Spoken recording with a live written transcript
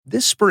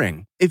This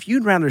spring, if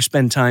you'd rather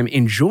spend time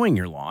enjoying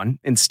your lawn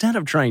instead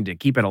of trying to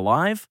keep it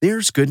alive,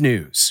 there's good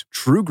news.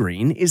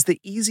 TruGreen is the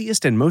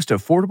easiest and most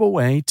affordable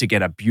way to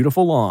get a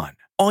beautiful lawn.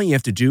 All you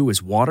have to do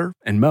is water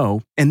and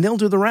mow, and they'll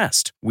do the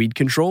rest. Weed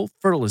control,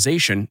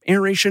 fertilization,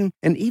 aeration,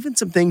 and even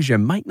some things you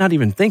might not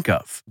even think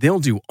of. They'll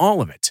do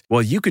all of it,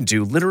 while you can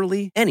do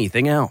literally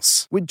anything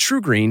else. With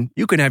TruGreen,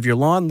 you can have your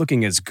lawn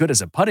looking as good as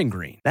a putting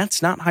green.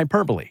 That's not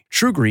hyperbole.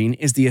 TruGreen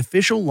is the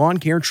official lawn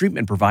care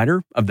treatment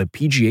provider of the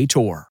PGA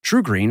Tour.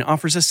 TruGreen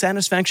offers a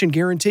satisfaction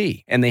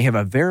guarantee, and they have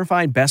a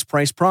verified best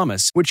price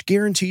promise, which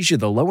guarantees you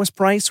the lowest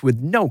price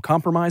with no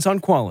compromise on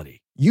quality.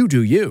 You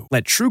do you.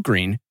 Let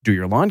TruGreen do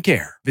your lawn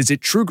care. Visit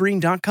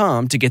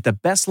TruGreen.com to get the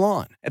best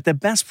lawn at the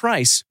best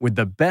price with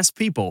the best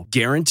people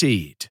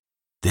guaranteed.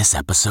 This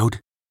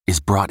episode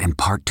is brought in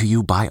part to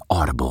you by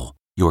Audible,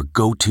 your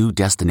go-to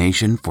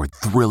destination for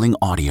thrilling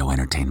audio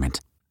entertainment.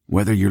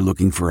 Whether you're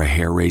looking for a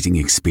hair-raising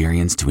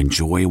experience to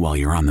enjoy while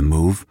you're on the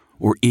move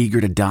or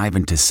eager to dive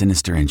into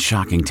sinister and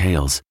shocking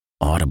tales,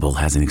 Audible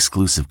has an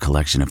exclusive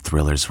collection of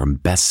thrillers from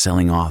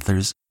best-selling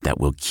authors that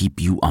will keep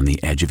you on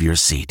the edge of your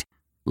seat.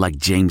 Like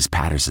James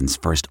Patterson's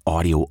first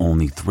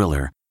audio-only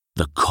thriller,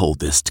 The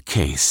Coldest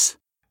Case.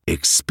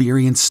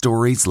 Experience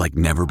stories like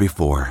never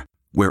before,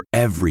 where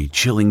every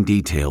chilling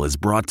detail is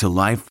brought to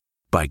life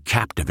by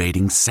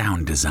captivating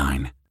sound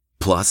design.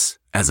 Plus,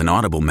 as an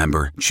Audible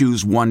member,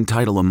 choose one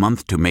title a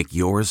month to make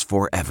yours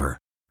forever.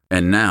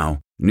 And now,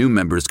 new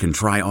members can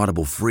try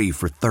Audible free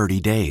for 30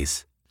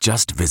 days.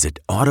 Just visit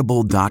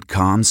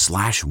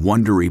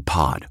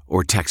audible.com/WonderyPod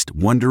or text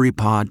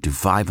WonderyPod to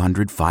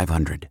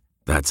 500-500.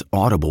 That's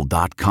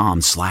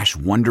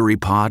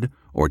audible.com/WonderyPod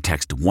or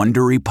text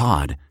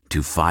WonderyPod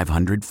to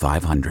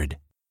 500-500.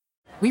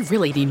 We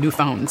really need new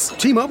phones.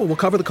 T-Mobile will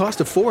cover the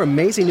cost of 4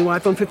 amazing new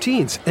iPhone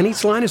 15s, and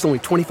each line is only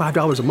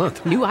 $25 a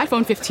month. New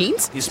iPhone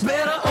 15s? It's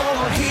better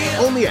over here.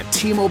 Only at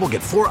T-Mobile,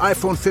 get 4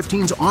 iPhone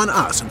 15s on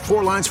us and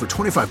 4 lines for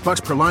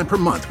 $25 per line per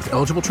month with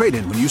eligible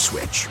trade-in when you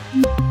switch.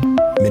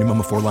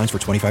 Minimum of 4 lines for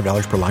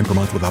 $25 per line per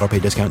month with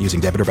autopay discount using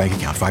debit or bank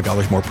account.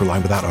 $5 more per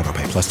line without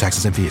autopay, plus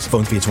taxes and fees.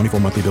 Phone fee at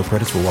 24 monthly bill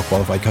credits for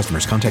well-qualified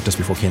customers. Contact us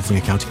before canceling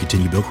account to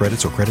continue bill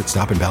credits or credit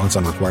stop and balance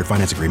on required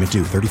finance agreement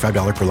due.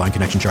 $35 per line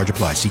connection charge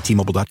applies. See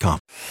T-Mobile.com.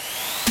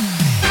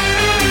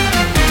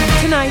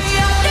 Tonight,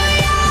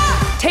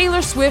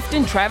 Taylor Swift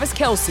and Travis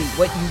Kelce,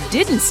 what you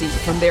didn't see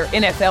from their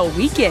NFL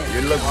weekend.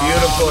 You look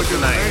beautiful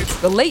tonight.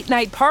 The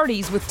late-night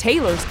parties with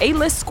Taylor's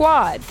A-list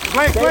squad.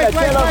 Wait.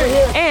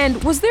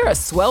 And was there a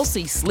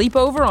Swelsey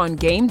sleepover on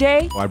game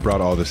day? I brought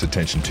all this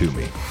attention to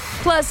me.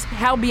 Plus,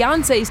 how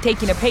Beyoncé's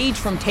taking a page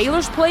from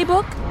Taylor's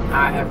playbook.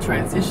 I have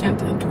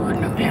transitioned into a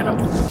new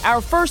animal.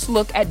 Our first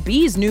look at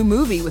B's new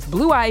movie with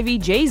Blue Ivy,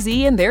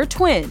 Jay-Z, and their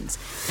twins.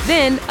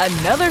 Then,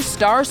 another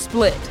star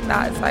split.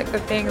 That's like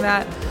the thing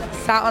that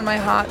sat on my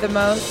heart the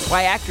most.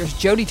 Why actors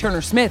Jodie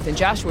Turner-Smith and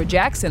Joshua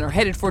Jackson are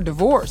headed for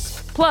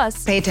divorce.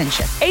 Plus, pay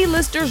attention.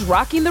 A-listers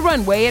rocking the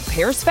runway at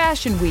Paris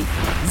Fashion Week.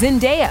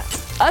 Zendaya,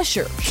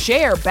 Usher,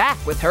 Cher back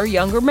with her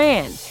younger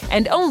man.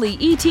 And only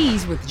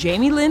ETs with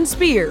Jamie Lynn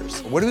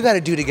Spears. What do we got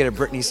to do to get a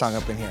Britney song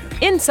up in here?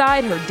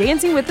 Inside her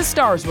Dancing with the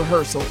Stars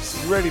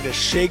rehearsals. Ready to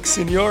shake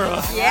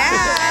Senora.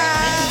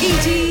 Yeah!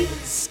 ET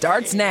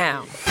starts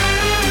now.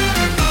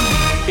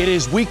 It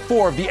is week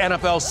 4 of the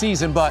NFL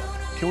season, but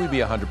can we be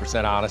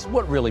 100% honest?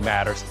 What really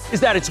matters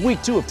is that it's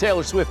week 2 of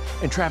Taylor Swift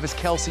and Travis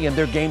Kelce and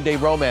their game day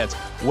romance.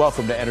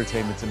 Welcome to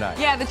Entertainment Tonight.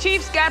 Yeah, the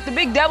Chiefs got the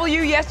big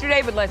W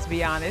yesterday, but let's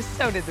be honest,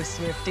 so did the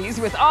Swifties,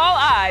 with all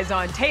eyes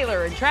on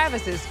Taylor and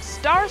Travis's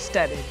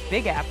star-studded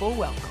Big Apple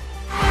welcome.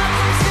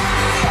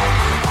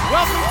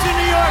 Welcome to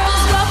New York.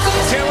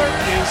 Taylor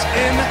is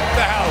in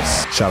the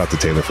house. Shout out to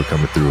Taylor for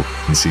coming through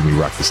and seeing me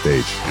rock the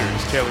stage.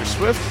 Here's Taylor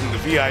Swift and the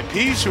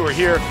VIPs who are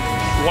here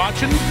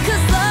watching.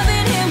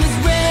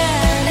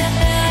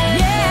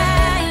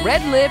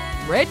 Red lip,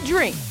 red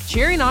drink,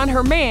 cheering on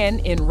her man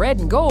in red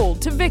and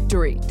gold to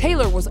victory.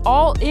 Taylor was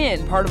all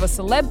in, part of a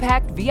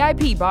celeb-packed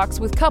VIP box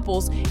with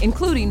couples,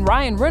 including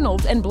Ryan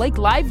Reynolds and Blake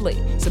Lively,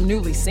 some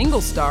newly single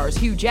stars,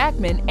 Hugh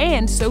Jackman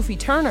and Sophie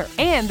Turner.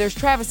 And there's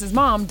Travis's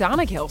mom,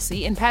 Donna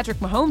Kelce, and Patrick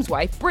Mahomes'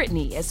 wife,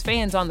 Brittany, as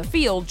fans on the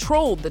field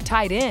trolled the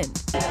tight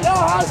end. Yo,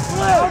 how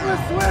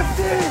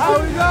Swifty?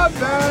 How we got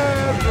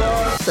bad,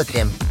 bro? Look at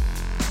him.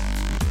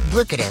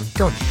 Look at him.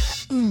 Don't.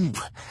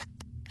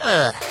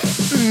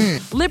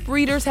 Lip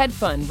readers had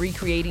fun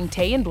recreating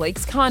Tay and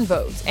Blake's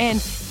convos.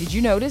 And did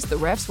you notice the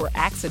refs were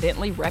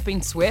accidentally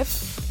repping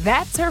Swift?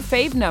 That's her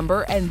fave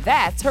number, and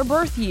that's her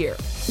birth year.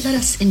 Let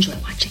us enjoy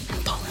watching them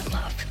fall in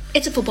love.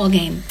 It's a football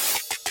game.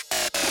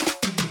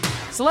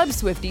 Celeb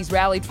Swifties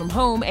rallied from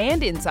home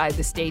and inside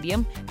the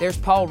stadium. There's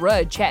Paul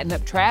Rudd chatting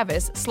up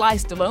Travis, Sly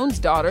Stallone's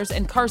daughters,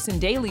 and Carson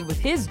Daly with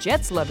his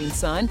Jets-loving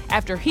son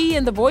after he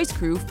and the Voice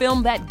crew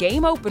filmed that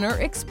game opener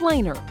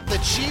Explainer. The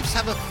Chiefs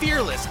have a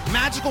fearless,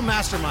 magical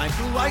mastermind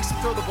who likes to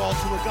throw the ball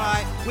to a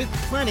guy with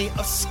plenty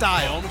of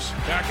style.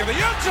 Back of the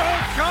end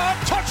zone, caught,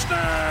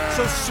 touchdown!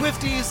 So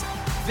Swifties,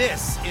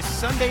 This is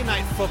Sunday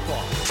Night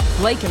Football.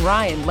 Blake and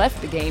Ryan left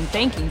the game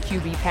thanking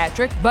QB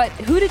Patrick, but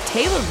who did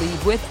Taylor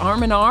leave with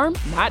arm in arm?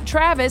 Not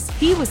Travis.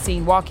 He was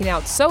seen walking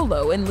out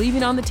solo and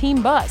leaving on the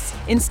team bus.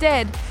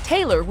 Instead,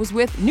 Taylor was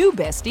with new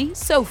bestie,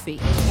 Sophie.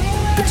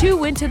 The two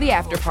went to the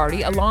after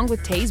party along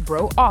with Tay's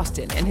bro,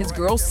 Austin, and his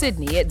girl,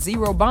 Sydney, at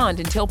Zero Bond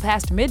until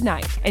past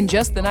midnight. And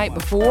just the night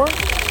before,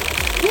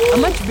 a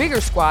much bigger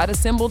squad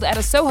assembled at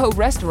a Soho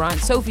restaurant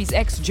Sophie's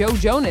ex, Joe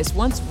Jonas,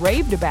 once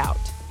raved about.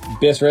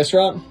 Best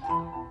restaurant?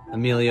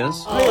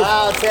 Emilio's. Oh,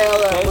 wow,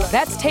 Taylor.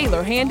 That's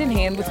Taylor hand in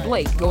hand with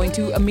Blake going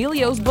to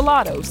Emilio's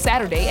Bellotto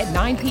Saturday at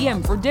 9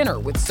 p.m. for dinner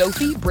with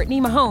Sophie, Brittany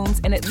Mahomes,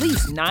 and at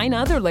least 9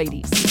 other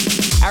ladies.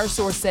 Our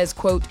source says,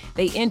 quote,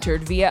 they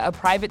entered via a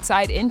private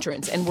side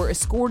entrance and were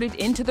escorted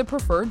into the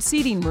preferred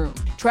seating room.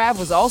 Trav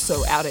was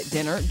also out at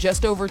dinner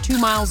just over 2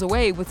 miles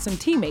away with some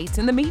teammates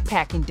in the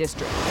meatpacking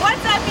district.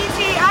 What's up,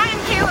 BT? I am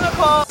Kayla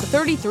Nicole. The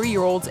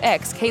 33-year-old's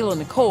ex, Kayla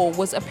Nicole,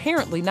 was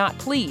apparently not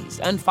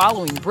pleased,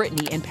 unfollowing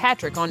Brittany and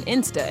Patrick on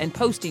Insta and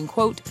posting,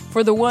 quote,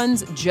 for the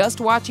ones just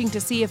watching to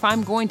see if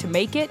I'm going to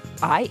make it,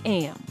 I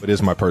am. It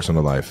is my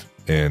personal life.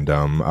 And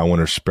I want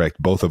to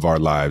respect both of our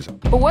lives.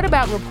 But what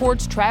about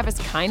reports Travis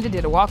kinda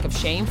did a walk of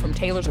shame from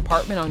Taylor's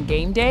apartment on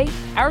game day?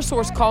 Our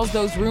source calls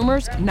those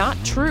rumors not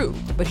true.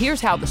 But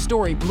here's how the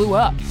story blew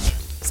up.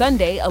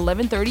 Sunday,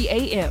 11:30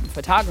 a.m.,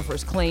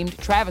 photographers claimed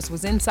Travis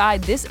was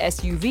inside this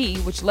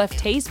SUV, which left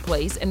Tay's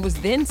place and was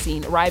then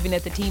seen arriving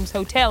at the team's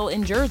hotel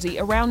in Jersey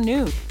around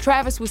noon.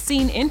 Travis was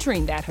seen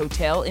entering that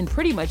hotel in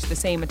pretty much the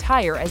same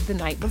attire as the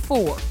night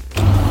before.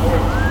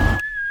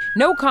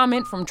 No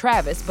comment from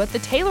Travis, but the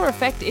Taylor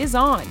effect is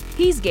on.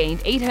 He's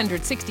gained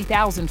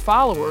 860,000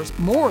 followers,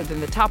 more than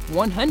the top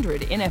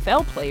 100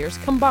 NFL players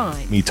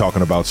combined. Me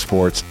talking about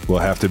sports will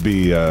have to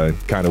be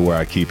kind of where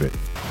I keep it.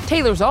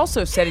 Taylor's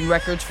also setting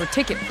records for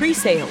ticket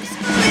pre-sales.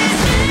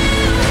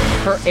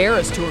 Her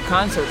Eras Tour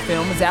concert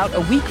film is out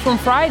a week from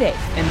Friday,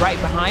 and right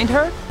behind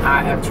her,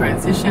 I have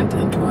transitioned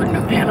into a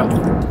new animal.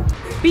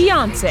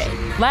 Beyoncé.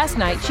 Last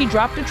night, she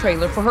dropped a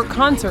trailer for her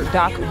concert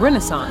doc,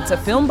 Renaissance, a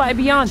film by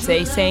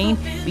Beyoncé saying,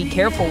 be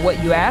careful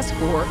what you ask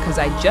for, because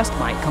I just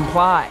might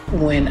comply.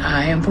 When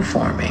I am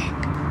performing,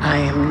 I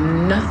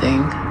am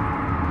nothing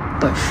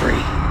but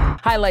free.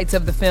 Highlights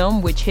of the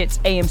film, which hits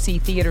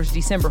AMC theaters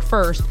December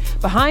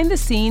 1st, behind the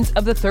scenes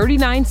of the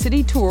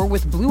 39-city tour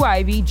with Blue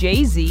Ivy,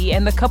 Jay-Z,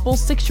 and the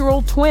couple's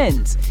 6-year-old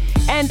twins.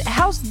 And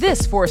how's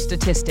this for a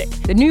statistic?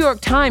 The New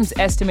York Times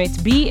estimates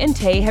Bey and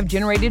Tay have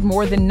generated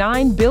more than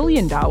 $9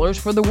 billion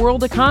for the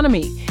world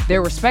economy,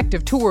 their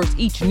respective tours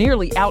each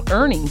nearly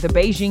out-earning the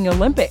Beijing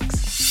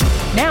Olympics.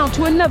 Now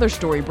to another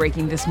story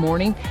breaking this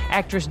morning.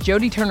 Actress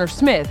Jodie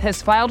Turner-Smith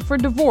has filed for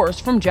divorce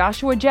from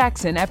Joshua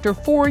Jackson after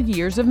 4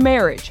 years of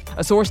marriage.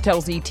 A source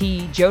tells ET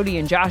Jodie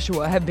and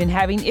Joshua have been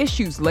having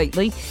issues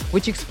lately,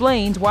 which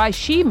explains why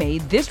she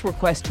made this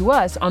request to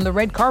us on the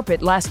red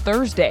carpet last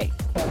Thursday.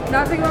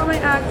 Nothing about my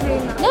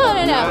acting. No.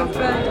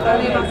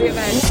 Only about the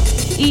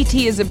event. ET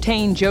has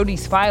obtained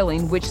Jodie's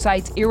filing, which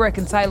cites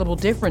irreconcilable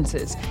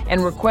differences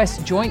and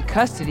requests joint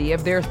custody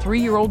of their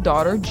 3-year-old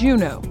daughter,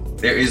 Juno.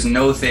 There is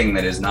no thing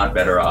that is not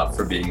better off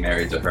for being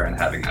married to her and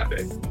having that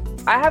baby.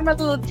 I have my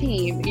little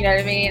team, you know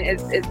what I mean?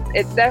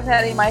 It's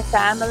definitely my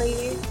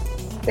family.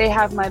 They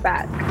have my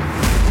back.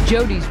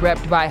 Jodie's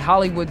repped by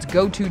Hollywood's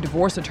go-to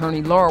divorce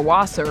attorney, Laura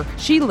Wasser.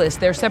 She lists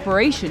their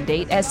separation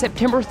date as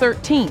September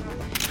 13th.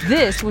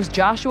 This was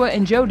Joshua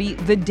and Jodie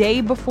the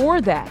day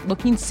before that,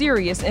 looking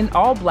serious in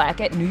all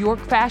black at New York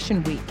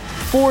Fashion Week.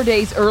 4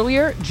 days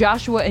earlier,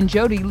 Joshua and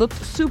Jodie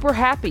looked super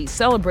happy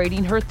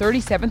celebrating her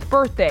 37th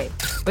birthday.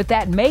 But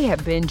that may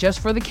have been just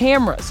for the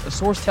cameras. A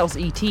source tells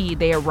ET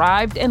they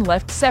arrived and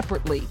left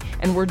separately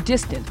and were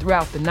distant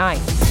throughout the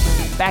night.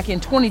 Back in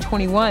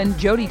 2021,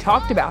 Jodie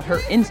talked about her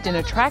instant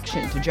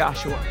attraction to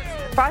Joshua.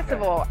 First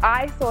of all,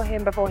 I saw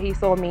him before he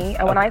saw me,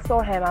 and when I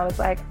saw him, I was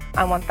like,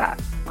 I want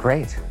that.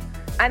 Great.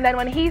 And then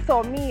when he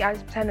saw me, I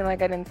was pretending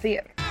like I didn't see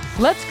it.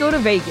 Let's go to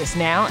Vegas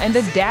now and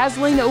a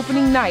dazzling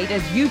opening night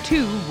as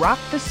U2 rock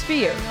the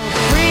Sphere.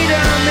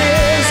 Freedom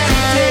is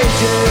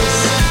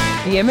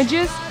contagious. The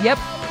images? Yep,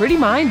 pretty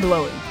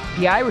mind-blowing.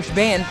 The Irish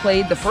band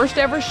played the first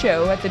ever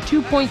show at the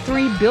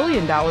 $2.3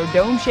 billion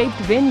dome-shaped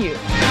venue.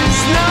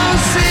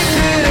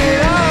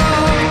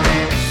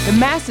 The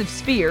massive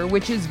sphere,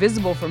 which is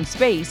visible from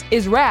space,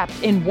 is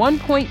wrapped in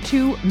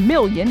 1.2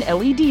 million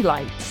LED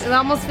lights. It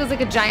almost feels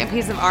like a giant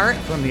piece of art.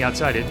 From the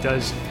outside, it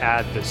does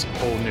add this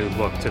whole new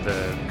look to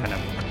the kind of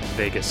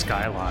Vegas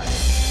skyline.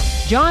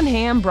 John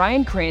Hamm,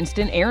 Bryan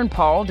Cranston, Aaron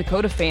Paul,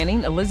 Dakota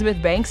Fanning, Elizabeth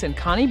Banks, and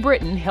Connie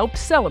Britton helped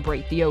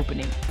celebrate the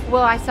opening.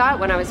 Well, I saw it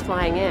when I was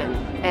flying in,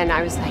 and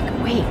I was like,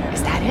 wait,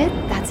 is that it?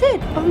 That's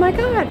it. Oh my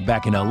God.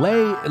 Back in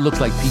LA, it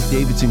looks like Pete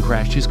Davidson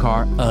crashed his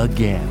car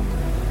again.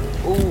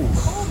 Ooh.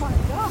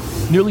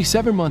 Nearly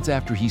 7 months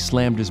after he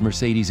slammed his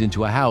Mercedes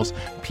into a house,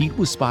 Pete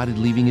was spotted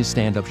leaving his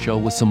stand-up show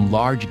with some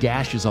large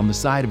gashes on the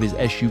side of his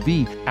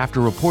SUV after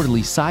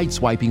reportedly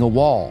sideswiping a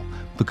wall.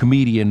 The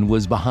comedian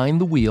was behind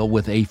the wheel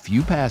with a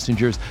few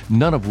passengers,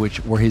 none of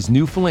which were his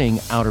new fling,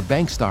 Outer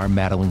Banks star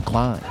Madeline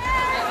Klein.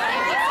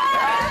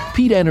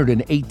 Pete entered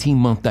an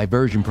 18-month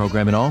diversion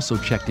program and also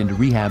checked into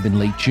rehab in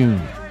late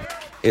June.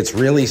 It's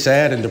really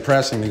sad and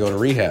depressing to go to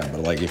rehab,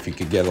 but like if you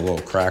could get a little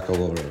crackle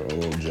or a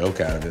little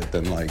joke out of it,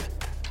 then like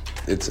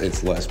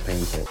it's less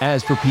painful.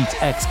 As for Pete's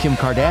ex, Kim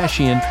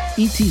Kardashian,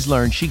 ET's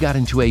learned she got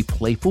into a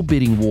playful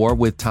bidding war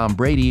with Tom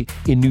Brady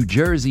in New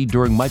Jersey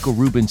during Michael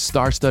Rubin's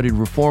star-studded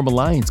Reform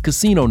Alliance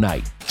casino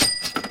night.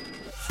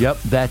 Yep,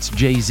 that's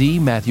Jay-Z,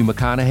 Matthew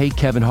McConaughey,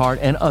 Kevin Hart,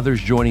 and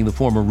others joining the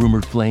former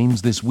rumored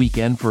Flames this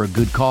weekend for a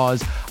good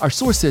cause. Our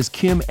source says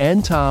Kim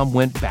and Tom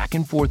went back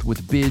and forth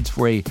with bids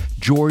for a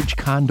George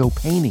Condo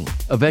painting.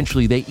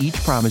 Eventually, they each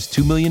promised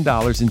 $2 million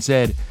and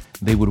said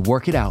they would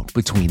work it out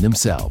between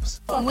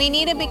themselves. We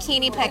need a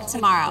bikini pic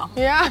tomorrow.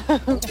 Yeah.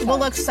 We'll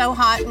look so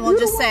hot and we'll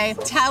just say,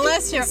 tell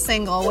us you're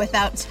single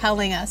without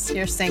telling us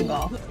you're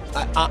single.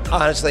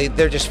 Honestly,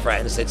 they're just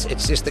friends. It's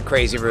just the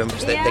crazy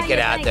rumors that get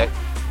out there.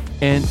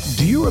 And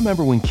do you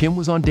remember when Kim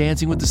was on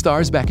Dancing with the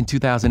Stars back in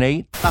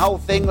 2008? The whole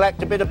thing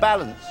lacked a bit of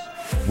balance.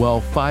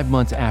 Well, 5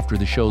 months after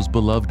the show's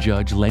beloved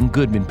judge, Len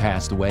Goodman,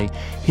 passed away,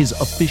 his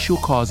official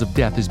cause of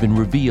death has been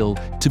revealed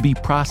to be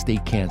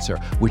prostate cancer,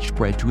 which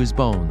spread to his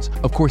bones.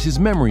 Of course, his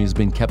memory has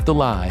been kept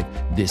alive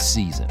this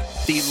season.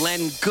 The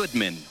Len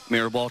Goodman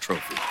Mirrorball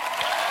Trophy.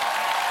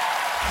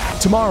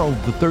 Tomorrow,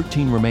 the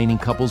 13 remaining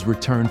couples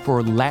return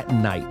for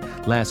Latin Night.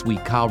 Last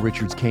week, Kyle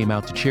Richards came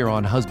out to cheer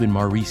on husband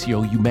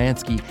Mauricio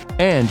Umansky,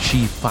 and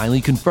she finally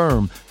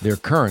confirmed their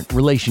current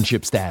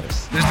relationship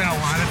status. There's been a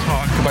lot of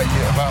talk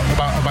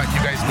about you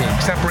guys being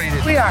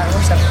separated. We're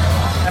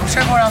separated. I'm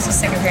sure everyone else is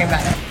sick of hearing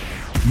about it.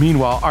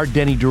 Meanwhile, our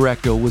Denny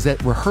Directo was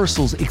at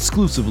rehearsals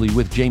exclusively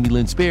with Jamie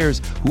Lynn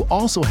Spears, who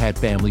also had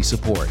family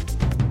support.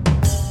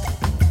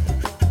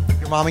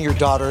 Your mom and your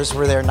daughters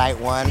were there night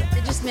one.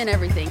 It just meant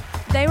everything.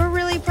 They were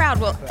really proud.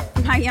 Well,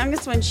 my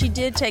youngest one, she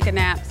did take a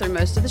nap through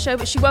most of the show,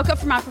 but she woke up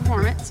for my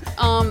performance.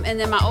 And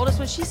then my oldest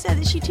one, she said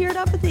that she teared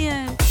up at the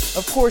end.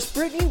 Of course,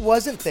 Britney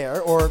wasn't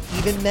there or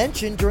even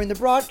mentioned during the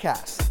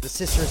broadcast. The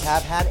sisters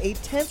have had a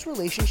tense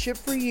relationship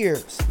for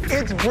years.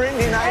 It's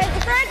Britney night.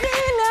 It's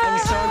Britney night. I'm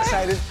so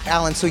excited.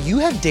 Alan, so you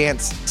have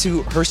danced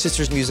to her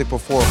sister's music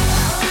before.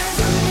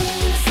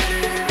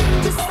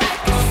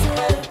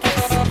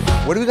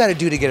 What do we got to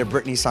do to get a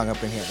Britney song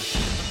up in here?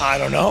 I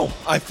don't know.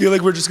 I feel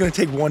like we're just going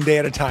to take one day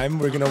at a time.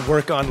 We're going to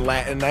work on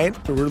Latin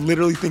Night. We're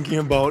literally thinking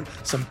about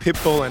some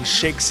Pitbull and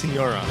Shake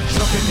Senora.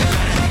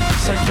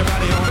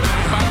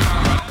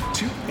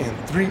 2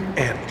 and 3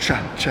 and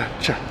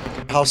cha-cha-cha.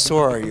 How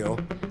sore are you?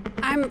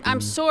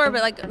 I'm sore,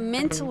 but like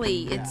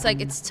mentally,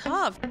 it's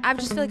tough. I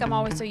just feel like I'm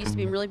always so used to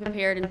being really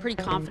prepared and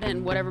pretty confident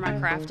in whatever my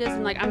craft is,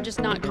 and like I'm just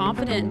not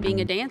confident in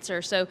being a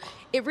dancer, so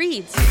it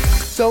reads.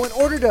 So in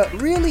order to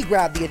really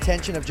grab the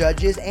attention of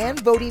judges and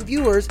voting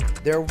viewers,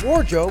 their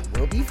wardrobe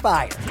will be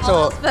fire.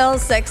 So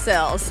Phil's sex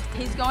sells.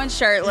 He's going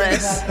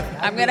shirtless.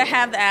 I'm gonna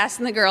have the ass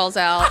and the girls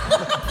out.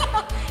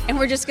 And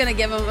we're just gonna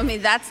give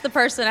them, that's the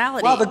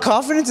personality. Wow, the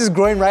confidence is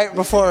growing right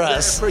before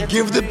us.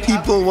 Give the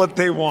people what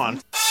they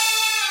want.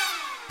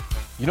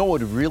 You know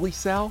what would really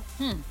sell?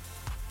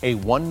 A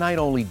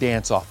one-night-only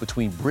dance-off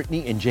between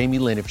Britney and Jamie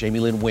Lynn if Jamie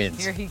Lynn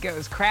wins. Here he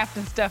goes,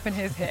 crafting stuff in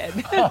his head.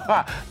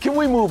 Can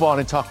we move on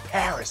and talk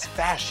Paris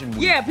Fashion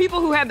Week? Yeah, people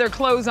who had their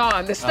clothes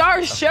on. The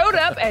stars showed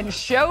up and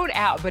showed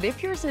out. But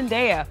if you're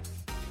Zendaya,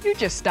 you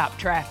just stop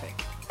traffic.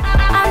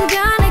 I'm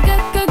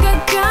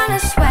gonna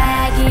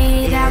swag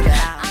it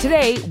out.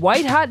 Today,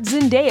 white-hot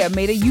Zendaya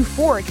made a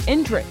euphoric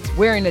entrance,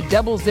 wearing a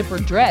double-zipper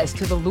dress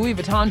to the Louis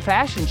Vuitton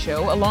fashion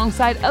show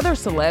alongside other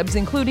celebs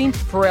including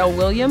Pharrell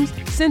Williams,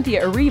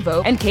 Cynthia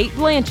Erivo, and Cate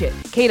Blanchett.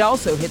 Kate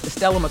also hit the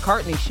Stella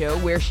McCartney show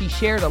where she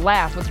shared a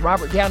laugh with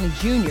Robert Downey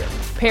Jr.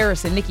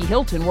 Paris and Nikki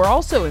Hilton were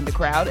also in the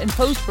crowd and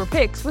posed for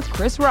pics with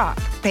Chris Rock.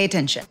 Pay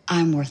attention.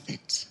 I'm worth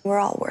it. We're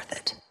all worth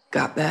it.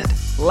 Got that?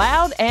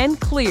 Loud and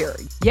clear.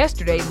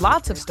 Yesterday,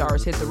 lots of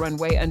stars hit the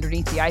runway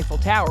underneath the Eiffel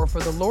Tower for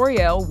the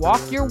L'Oreal Walk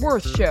Your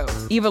Worth show.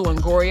 Eva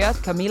Longoria,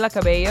 Camila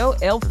Cabello,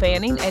 Elle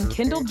Fanning, and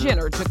Kendall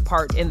Jenner took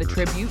part in the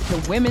tribute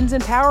to women's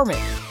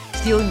empowerment.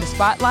 Stealing the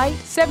spotlight,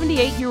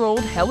 78-year-old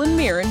Helen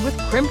Mirren with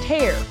crimped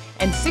hair,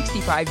 and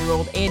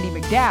 65-year-old Andie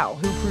MacDowell,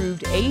 who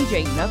proved age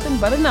ain't nothing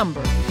but a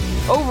number.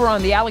 Over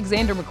on the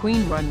Alexander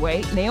McQueen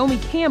runway, Naomi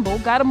Campbell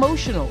got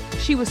emotional.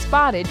 She was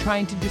spotted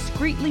trying to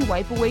discreetly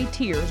wipe away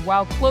tears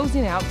while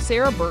closing out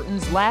Sarah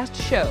Burton's last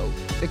show.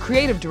 The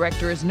creative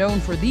director is known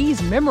for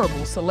these memorable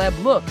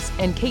celeb looks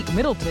and Kate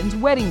Middleton's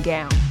wedding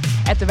gown.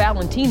 At the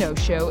Valentino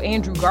show,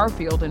 Andrew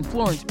Garfield and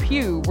Florence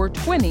Pugh were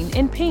twinning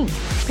in pink.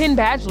 Penn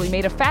Badgley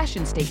made a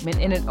fashion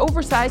statement in an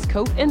oversized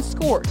coat and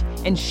skirt,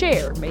 and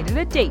Cher made it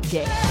a date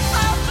day.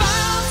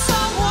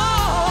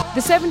 The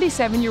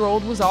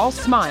 77-year-old was all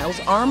smiles,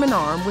 arm in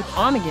arm with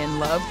on-again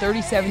love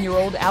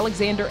 37-year-old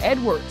Alexander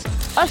Edwards.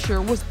 Usher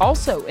was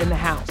also in the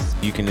house.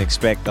 You can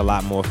expect a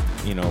lot more,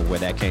 where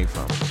that came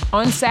from.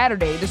 On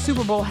Saturday, the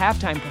Super Bowl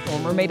halftime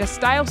performer made a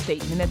style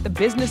statement at the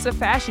Business of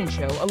Fashion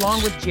show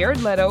along with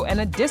Jared Leto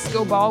and a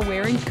disco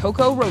ball-wearing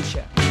Coco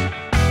Rocha.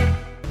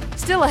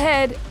 Still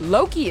ahead,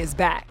 Loki is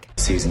back.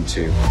 Season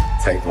 2,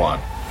 take 1.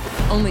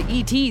 Only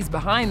E.T.'s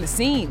behind the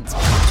scenes.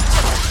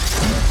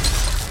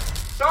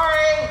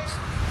 Sorry!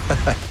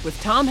 With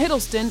Tom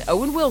Hiddleston,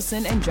 Owen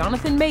Wilson, and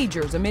Jonathan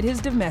Majors amid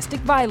his domestic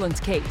violence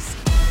case.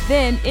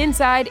 Then,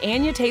 inside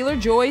Anya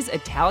Taylor-Joy's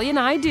Italian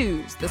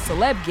I-Dos, the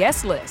celeb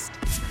guest list.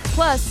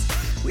 Plus,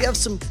 we have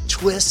some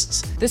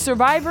twists. The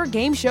Survivor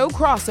game show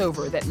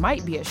crossover that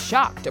might be a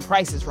shock to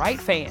Price is Right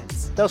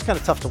fans. That was kind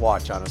of tough to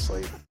watch,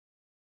 honestly.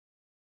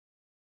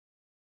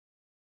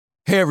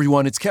 Hey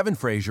everyone, it's Kevin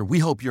Frazier. We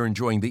hope you're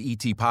enjoying the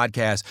ET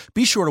podcast.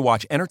 Be sure to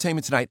watch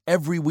Entertainment Tonight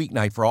every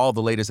weeknight for all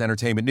the latest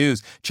entertainment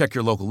news. Check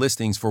your local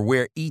listings for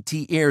where ET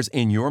airs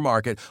in your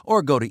market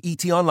or go to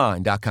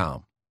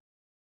etonline.com.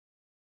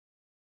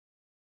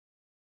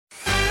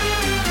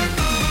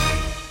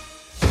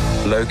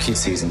 Loki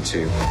Season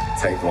 2,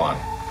 Take 1.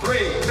 3,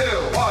 2,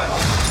 1.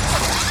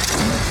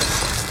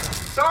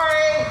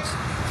 Sorry!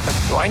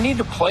 Do I need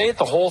to play it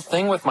the whole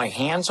thing with my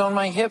hands on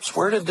my hips?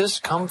 Where did this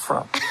come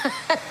from?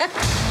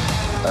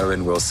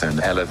 Owen Wilson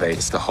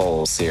elevates the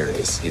whole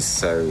series. He's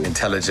so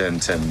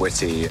intelligent and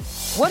witty.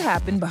 What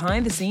happened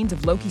behind the scenes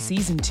of Loki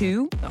Season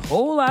 2? A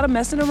whole lot of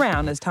messing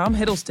around as Tom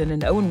Hiddleston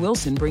and Owen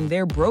Wilson bring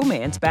their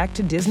bromance back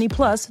to Disney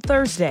Plus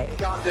Thursday.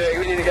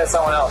 We need to get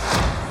someone else.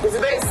 It's a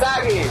bit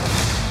saggy.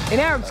 In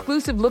our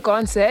exclusive look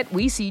on set,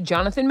 we see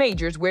Jonathan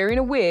Majors wearing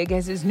a wig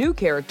as his new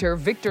character,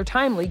 Victor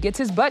Timely, gets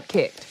his butt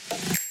kicked.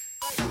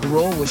 The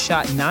role was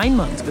shot 9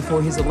 months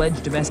before his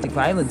alleged domestic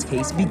violence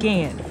case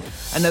began.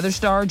 Another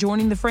star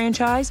joining the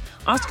franchise,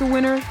 Oscar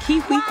winner Ke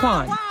Huy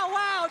Quan.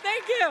 Wow,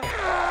 thank you.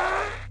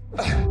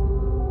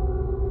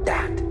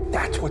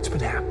 That's what's been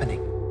happening.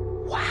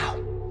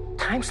 Wow,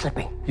 time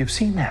slipping. You've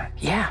seen that?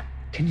 Yeah.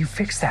 Can you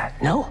fix that?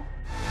 No.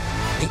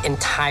 The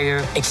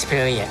entire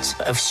experience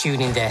of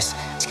shooting this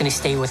is going to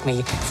stay with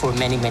me for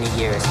many, many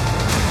years.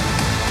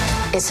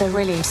 It's a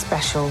really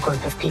special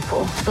group of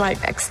people,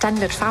 like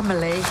extended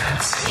family.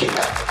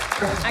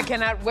 I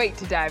cannot wait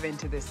to dive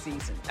into this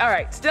season. All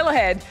right, still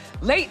ahead,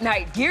 Late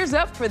Night gears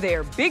up for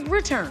their big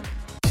return.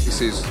 This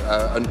is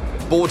a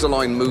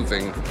borderline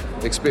moving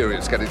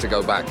experience getting to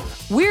go back.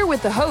 We're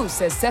with the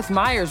hosts as Seth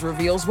Meyers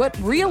reveals what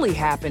really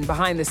happened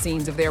behind the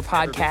scenes of their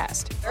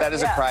podcast. That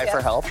is a cry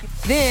for help.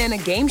 Then a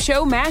game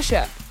show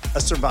mashup.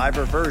 A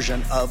Survivor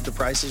version of The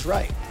Price is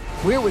Right.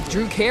 We're with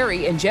Drew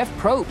Carey and Jeff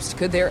Probst.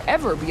 Could there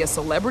ever be a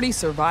celebrity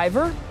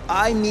survivor?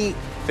 I meet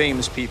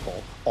famous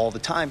people all the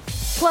time.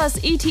 Plus,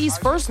 ET's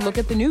first look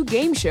at the new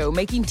game show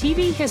making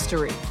TV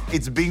history.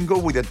 It's bingo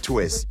with a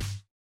twist.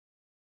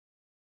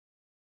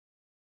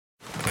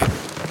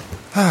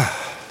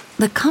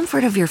 The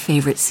comfort of your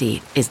favorite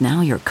seat is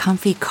now your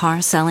comfy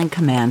car selling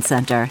command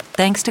center,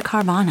 thanks to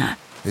Carvana.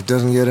 It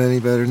doesn't get any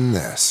better than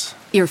this.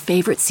 Your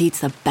favorite seat's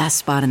the best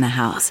spot in the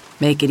house.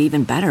 Make it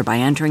even better by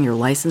entering your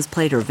license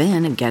plate or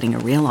VIN and getting a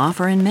real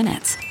offer in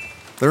minutes.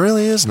 There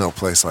really is no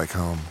place like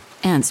home.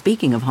 And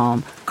speaking of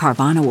home,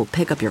 Carvana will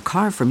pick up your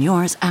car from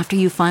yours after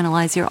you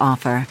finalize your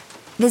offer.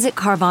 Visit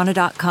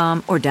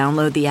Carvana.com or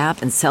download the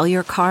app and sell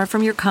your car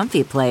from your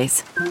comfy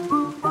place.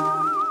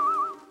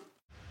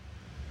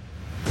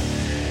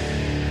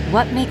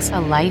 What makes a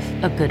life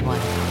a good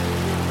one?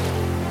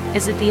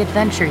 Is it the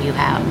adventure you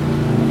have?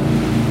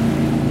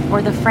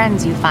 Or the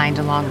friends you find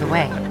along the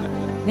way?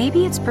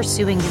 Maybe it's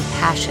pursuing your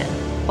passion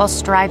while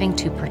striving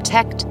to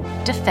protect,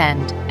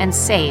 defend, and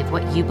save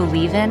what you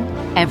believe in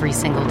every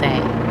single day.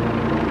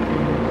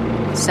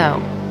 So,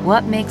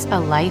 what makes a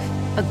life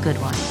a good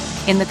one?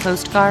 In the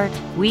Coast Guard,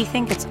 we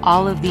think it's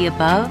all of the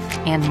above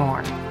and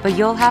more, but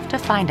you'll have to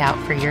find out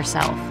for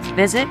yourself.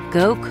 Visit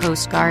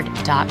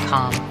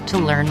gocoastguard.com to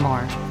learn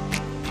more.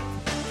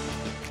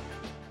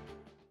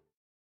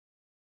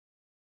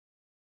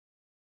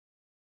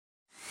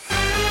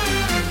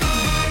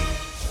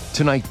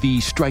 Tonight, the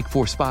Strike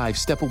Force 5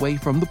 step away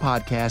from the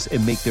podcast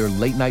and make their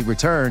late night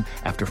return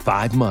after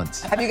 5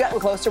 months. Have you gotten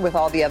closer with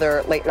all the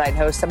other late night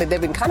hosts? I mean,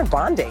 they've been kind of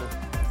bonding.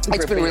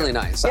 It's been really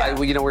nice. Yeah.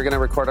 We're going to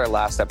record our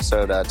last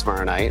episode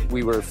tomorrow night.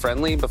 We were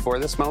friendly before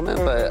this moment,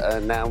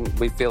 but now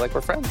we feel like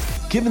we're friends.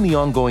 Given the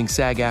ongoing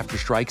SAG-AFTRA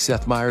strike,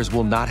 Seth Meyers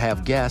will not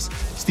have guests.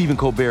 Stephen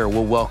Colbert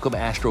will welcome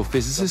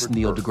astrophysicist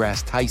Neil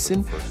deGrasse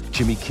Tyson.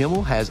 Jimmy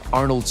Kimmel has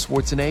Arnold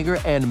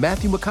Schwarzenegger, and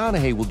Matthew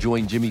McConaughey will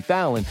join Jimmy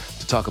Fallon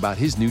to talk about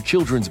his new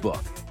children's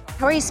book.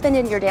 How are you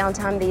spending your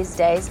downtime these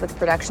days with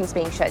productions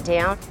being shut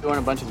down? Doing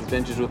a bunch of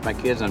adventures with my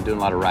kids, and I'm doing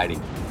a lot of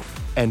writing.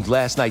 And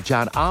last night,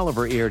 John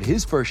Oliver aired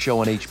his first show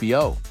on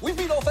HBO. We've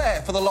been off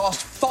air for the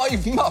last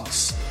 5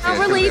 months. How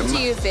relieved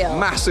do you feel?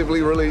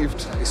 Massively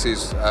relieved. This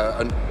is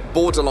a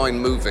borderline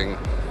moving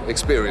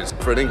experience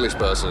for an English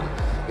person.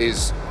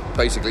 Is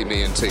basically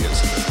me in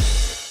tears.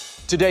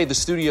 Today, the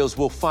studios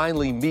will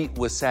finally meet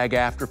with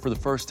SAG-AFTRA for the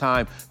first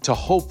time to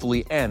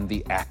hopefully end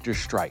the actors'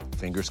 strike.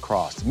 Fingers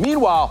crossed.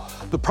 Meanwhile,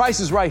 The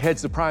Price is Right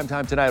heads to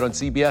primetime tonight on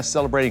CBS,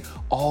 celebrating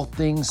all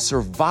things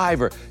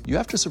Survivor. You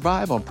have to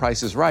survive on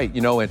Price is Right,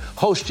 you know, and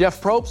host Jeff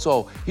Probst,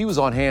 so he was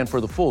on hand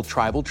for the full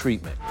tribal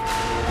treatment.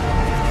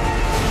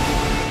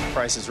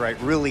 Price is Right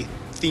really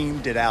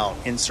themed it out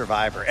in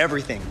Survivor.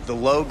 Everything, the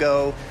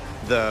logo,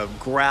 the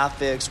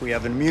graphics, we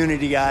have an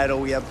immunity idol,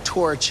 we have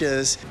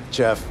torches.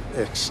 Jeff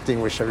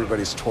extinguished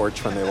everybody's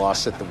torch when they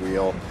lost at the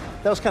wheel.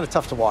 That was kind of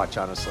tough to watch,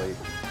 honestly.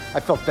 I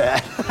felt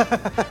bad.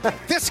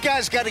 This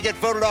guy's got to get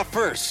voted off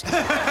first. We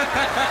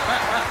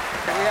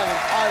have an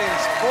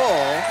audience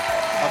full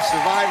of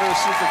Survivor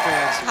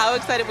superfans. How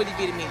excited would you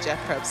be to meet Jeff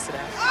Probst today?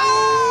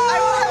 I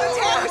want a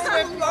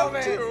Taylor Swift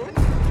moment.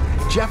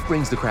 Jeff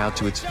brings the crowd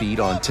to its feet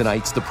on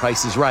tonight's The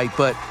Price is Right,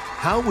 but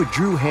how would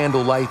Drew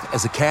handle life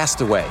as a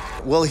castaway?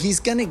 Well, he's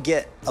going to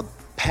get a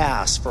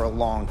pass for a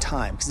long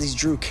time because he's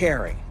Drew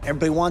Carey.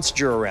 Everybody wants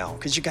Drew around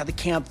because you got the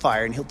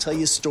campfire and he'll tell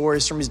you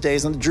stories from his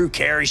days on the Drew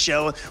Carey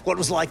show, what it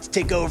was like to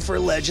take over for a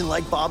legend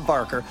like Bob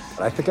Barker.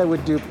 I think I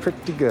would do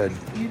pretty good.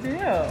 You do?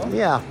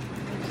 Yeah,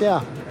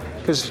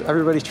 because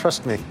everybody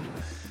trusts me.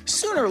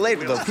 Sooner or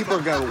later, though, people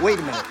are going to go, wait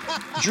a minute.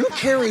 Drew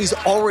Carey's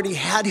already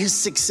had his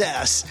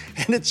success,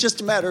 and it's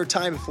just a matter of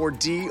time before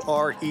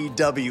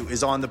D-R-E-W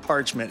is on the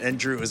parchment and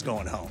Drew is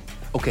going home.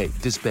 Okay,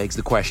 this begs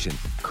the question,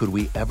 could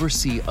we ever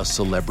see a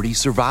celebrity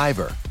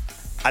Survivor?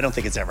 I don't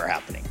think it's ever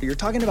happening. You're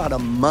talking about a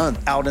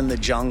month out in the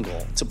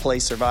jungle to play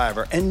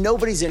Survivor, and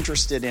nobody's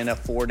interested in a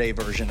 4-day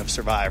version of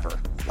Survivor,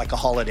 like a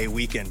holiday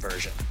weekend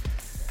version,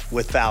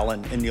 with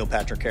Fallon and Neil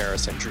Patrick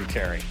Harris and Drew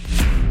Carey.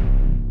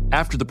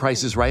 After The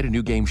Price is Right, a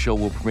new game show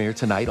will premiere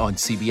tonight on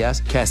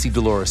CBS. Cassie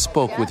Dolores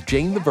spoke with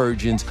Jane the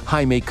Virgin's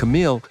Jaime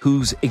Camille,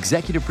 who's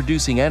executive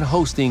producing and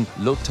hosting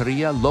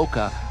Loteria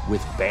Loca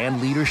with band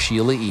leader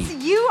Sheila E.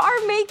 You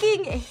are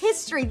making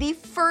history, the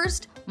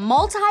first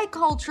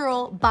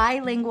multicultural,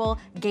 bilingual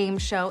game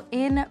show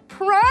in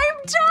prime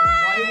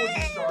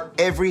time.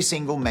 Every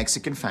single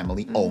Mexican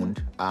family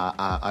owned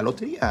a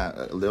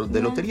loteria, the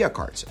loteria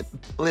cards.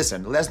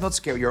 Listen, let's not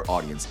scare your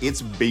audience.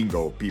 It's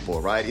bingo, people,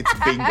 right? It's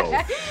bingo,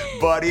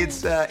 but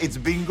it's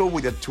bingo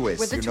with a twist.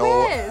 With a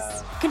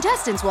twist.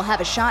 Contestants will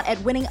have a shot at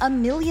winning $1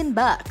 million.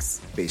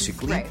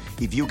 Basically,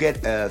 if you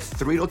get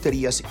 3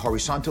 loterias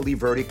horizontally,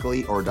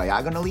 vertically, or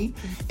diagonally,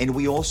 and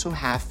we also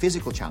have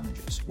physical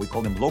challenges. We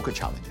call them loca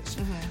challenges,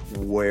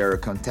 where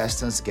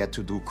contestants get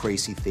to do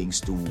crazy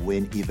things to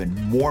win even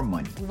more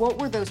money. What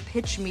were those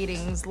pitch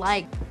meetings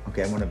like?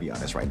 Okay, I'm gonna be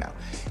honest right now.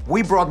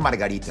 We brought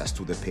margaritas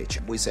to the pitch.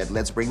 We said,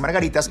 let's bring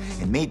margaritas,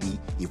 and maybe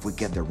if we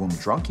get the room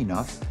drunk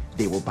enough,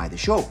 they will buy the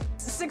show.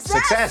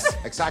 Success,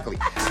 exactly.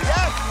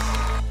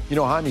 Yes! You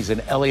know, Jaime's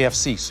an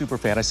LAFC super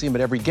fan. I see him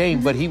at every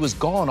game, but he was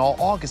gone all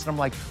August, and I'm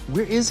like,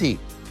 where is he?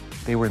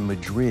 They were in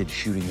Madrid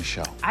shooting the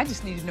show. I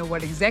just need to know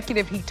what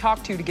executive he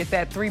talked to get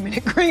that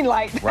 3-minute green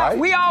light. Right?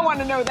 We all want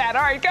to know that.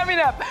 All right, coming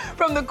up,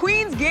 from the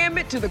Queen's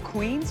Gambit to the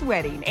Queen's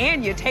Wedding,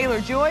 Anya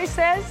Taylor-Joy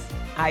says,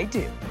 I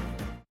do.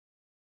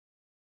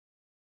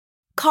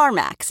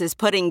 CarMax is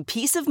putting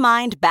peace of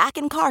mind back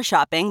in car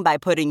shopping by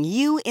putting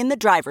you in the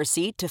driver's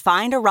seat to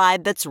find a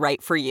ride that's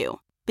right for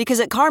you. Because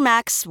at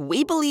CarMax,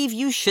 we believe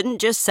you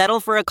shouldn't just settle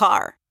for a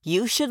car.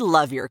 You should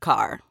love your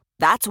car.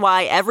 That's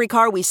why every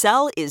car we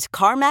sell is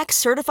CarMax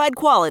certified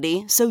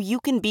quality, so you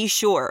can be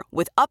sure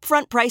with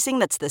upfront pricing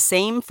that's the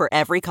same for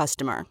every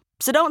customer.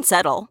 So don't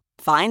settle.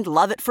 Find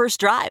love at first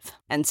drive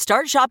and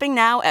start shopping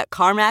now at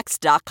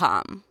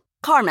CarMax.com.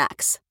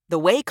 CarMax, the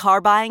way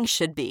car buying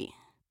should be.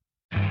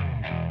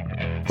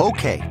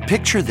 Okay,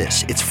 picture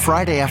this. It's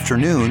Friday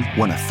afternoon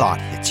when a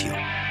thought hits you.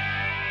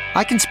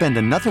 I can spend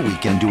another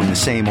weekend doing the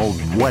same old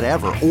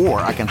whatever,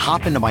 or I can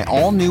hop into my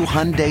all-new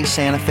Hyundai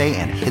Santa Fe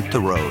and hit the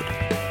road.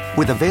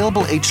 With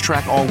available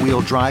H-Track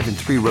all-wheel drive and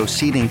 3-row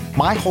seating,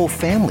 my whole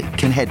family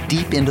can head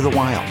deep into the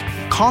wild.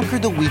 Conquer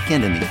the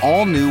weekend in the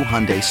all-new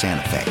Hyundai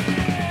Santa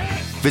Fe.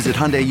 Visit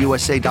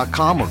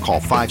HyundaiUSA.com or call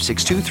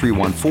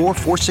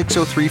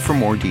 562-314-4603 for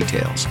more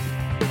details.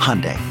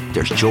 Hyundai,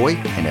 there's joy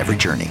in every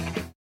journey.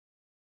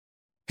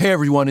 Hey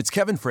everyone, it's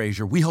Kevin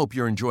Frazier. We hope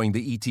you're enjoying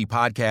the ET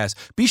podcast.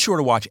 Be sure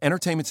to watch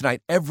Entertainment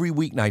Tonight every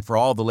weeknight for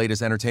all the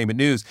latest entertainment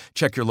news.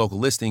 Check your local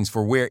listings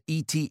for where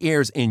ET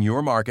airs in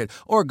your market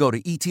or go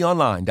to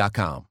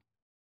etonline.com.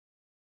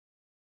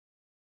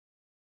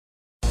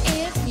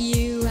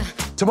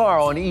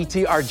 Tomorrow on ET,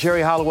 our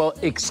Jerry Halliwell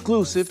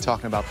exclusive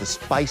talking about the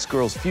Spice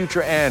Girls'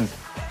 future and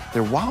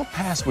their wild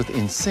past with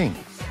NSYNC.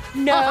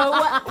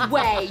 No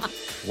way.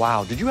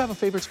 Wow, did you have a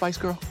favorite Spice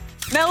Girl?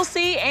 Mel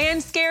C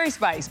and Scary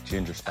Spice.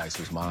 Ginger Spice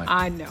was mine.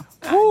 I know.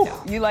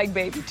 You like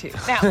baby too.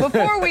 Now,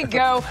 before we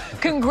go,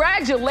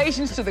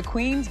 congratulations to the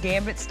Queen's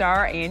Gambit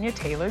star Anya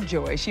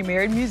Taylor-Joy. She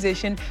married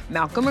musician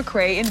Malcolm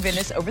McRae in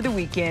Venice over the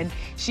weekend.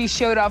 She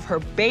showed off her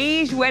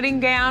beige wedding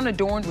gown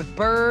adorned with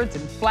birds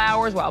and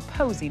flowers while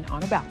posing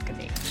on a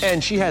balcony.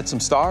 And she had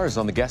some stars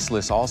on the guest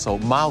list also.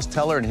 Miles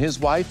Teller and his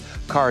wife,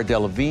 Cara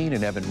Delevingne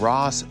and Evan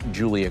Ross,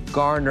 Julia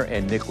Garner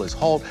and Nicholas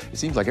Hoult. It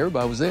seems like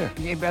everybody was there.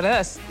 Yeah, but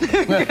us.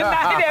 Good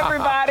night,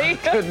 everybody.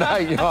 Good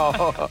night,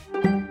 y'all.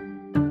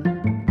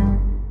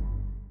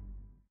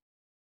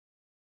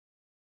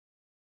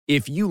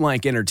 If you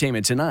like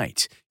Entertainment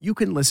Tonight, you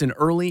can listen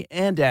early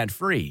and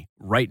ad-free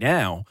right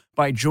now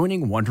by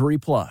joining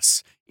Wondery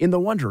Plus in the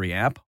Wondery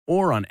app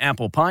or on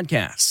Apple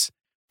Podcasts.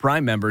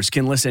 Prime members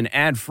can listen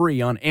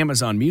ad-free on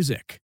Amazon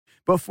Music.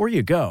 Before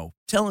you go,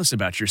 tell us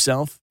about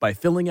yourself by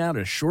filling out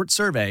a short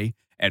survey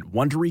at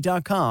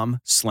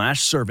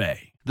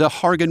Wondery.com/survey. The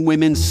Hargan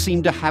women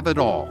seem to have it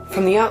all.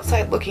 From the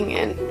outside looking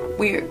in,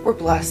 we're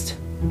blessed.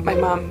 My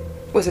mom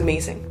was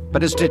amazing.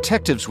 But as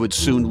detectives would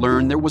soon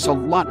learn, there was a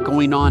lot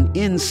going on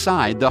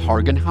inside the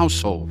Hargan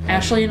household.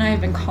 Ashley and I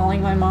have been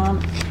calling my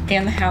mom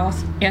and the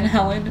house and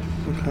Helen.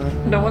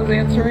 No one's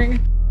answering.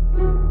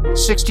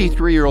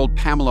 63-year-old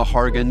Pamela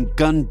Hargan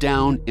gunned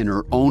down in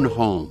her own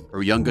home.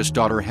 Her youngest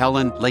daughter,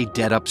 Helen, lay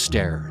dead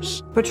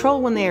upstairs.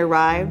 Patrol, when they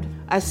arrived,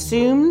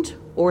 assumed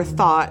or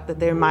thought that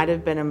there might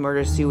have been a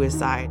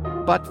murder-suicide.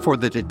 But for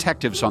the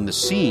detectives on the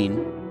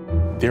scene,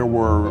 there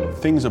were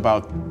things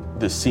about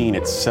the scene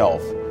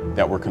itself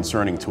that were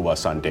concerning to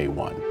us on day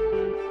one.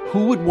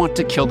 Who would want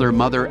to kill their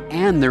mother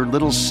and their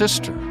little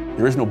sister?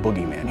 There is no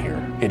boogeyman here.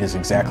 It is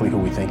exactly who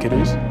we think it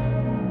is.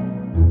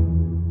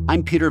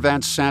 I'm Peter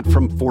Van Sant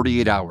from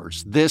 48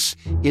 Hours. This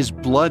is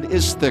Blood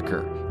is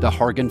Thicker, the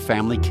Hargan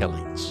family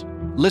killings.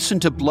 Listen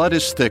to Blood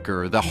is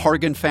Thicker, the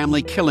Hargan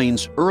family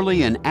killings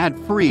early and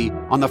ad-free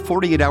on the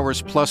 48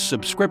 Hours Plus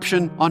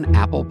subscription on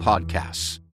Apple Podcasts.